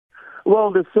Well,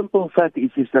 the simple fact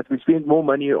is that we spend more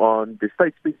money on, the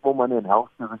state spends more money on health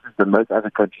services than most other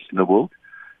countries in the world.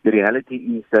 The reality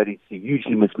is that it's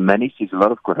hugely mismanaged. There's a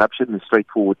lot of corruption and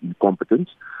straightforward incompetence.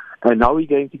 And now we're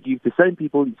going to give the same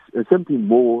people simply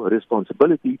more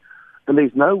responsibility. And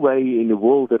there's no way in the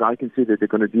world that I can say that they're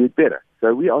going to do it better.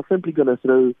 So we are simply going to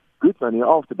throw good money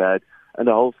after bad, and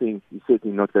the whole thing is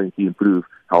certainly not going to improve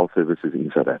health services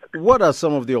in South Africa. What are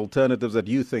some of the alternatives that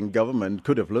you think government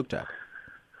could have looked at?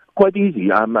 Quite easy.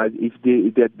 What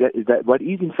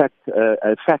is in fact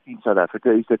a fact in South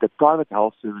Africa is that the private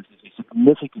health services is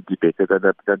significantly better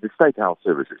than the state health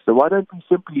services. So why don't we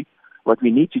simply, what we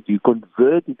need to do,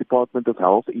 convert the Department of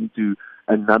Health into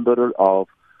a number of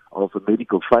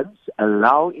medical funds,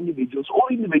 allow all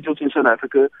individuals in South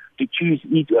Africa to choose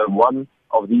each one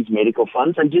of these medical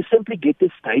funds, and just simply get the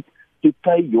state to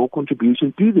pay your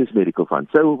contribution to this medical fund.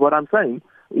 So what I'm saying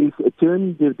is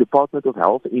turn the Department of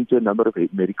Health into a number of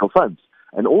medical funds.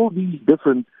 And all these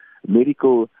different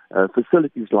medical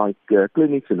facilities like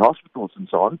clinics and hospitals and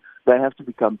so on, they have to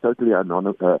become totally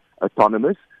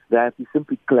autonomous. They have to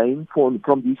simply claim from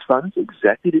these funds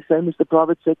exactly the same as the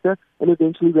private sector, and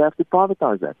eventually we have to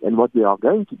privatize that. And what we are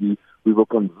going to do, we will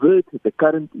convert the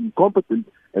current incompetent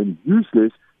and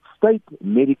useless state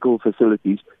medical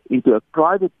facilities into a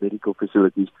private medical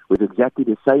facilities with exactly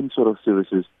the same sort of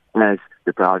services as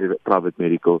the private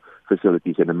medical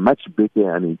facilities, and a much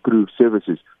better and improved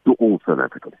services to all South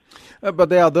Africans. But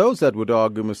there are those that would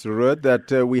argue, Mr. Ruud,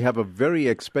 that we have a very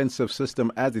expensive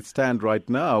system as it stands right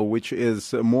now, which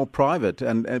is more private,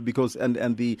 and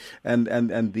the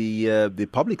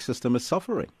public system is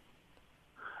suffering.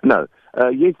 No.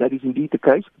 Yes, that is indeed the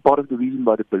case. Part of the reason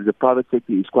why the private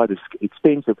sector is quite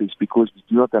expensive is because we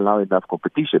do not allow enough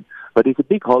competition. But there's a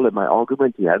big hole in my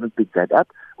argument. You haven't picked that up.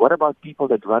 What about people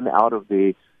that run out of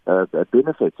their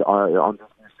benefits on this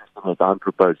new system that I'm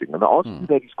proposing? And the answer to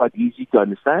that is quite easy to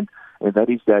understand, and that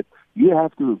is that you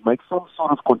have to make some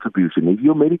sort of contribution. If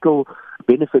your medical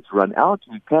benefits run out,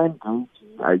 you can go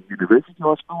to a university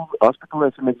hospital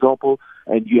as an example,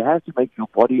 and you have to make your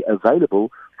body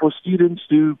available for students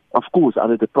to, of course,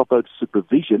 under the proper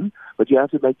supervision, but you have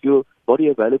to make your body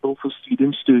available for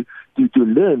students to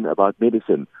learn about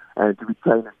medicine and to be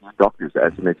trained as doctors,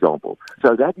 as an example.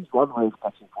 So that is one way of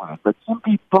catching fire. But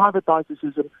simply privatize the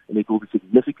system, and it will be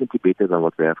significantly better than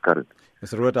what we have currently.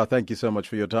 Mr. Ruud, thank you so much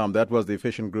for your time. That was the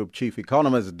Efficient Group Chief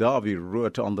Economist, Dawie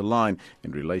Ruud, on the line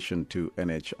in relation to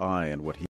NHI and what he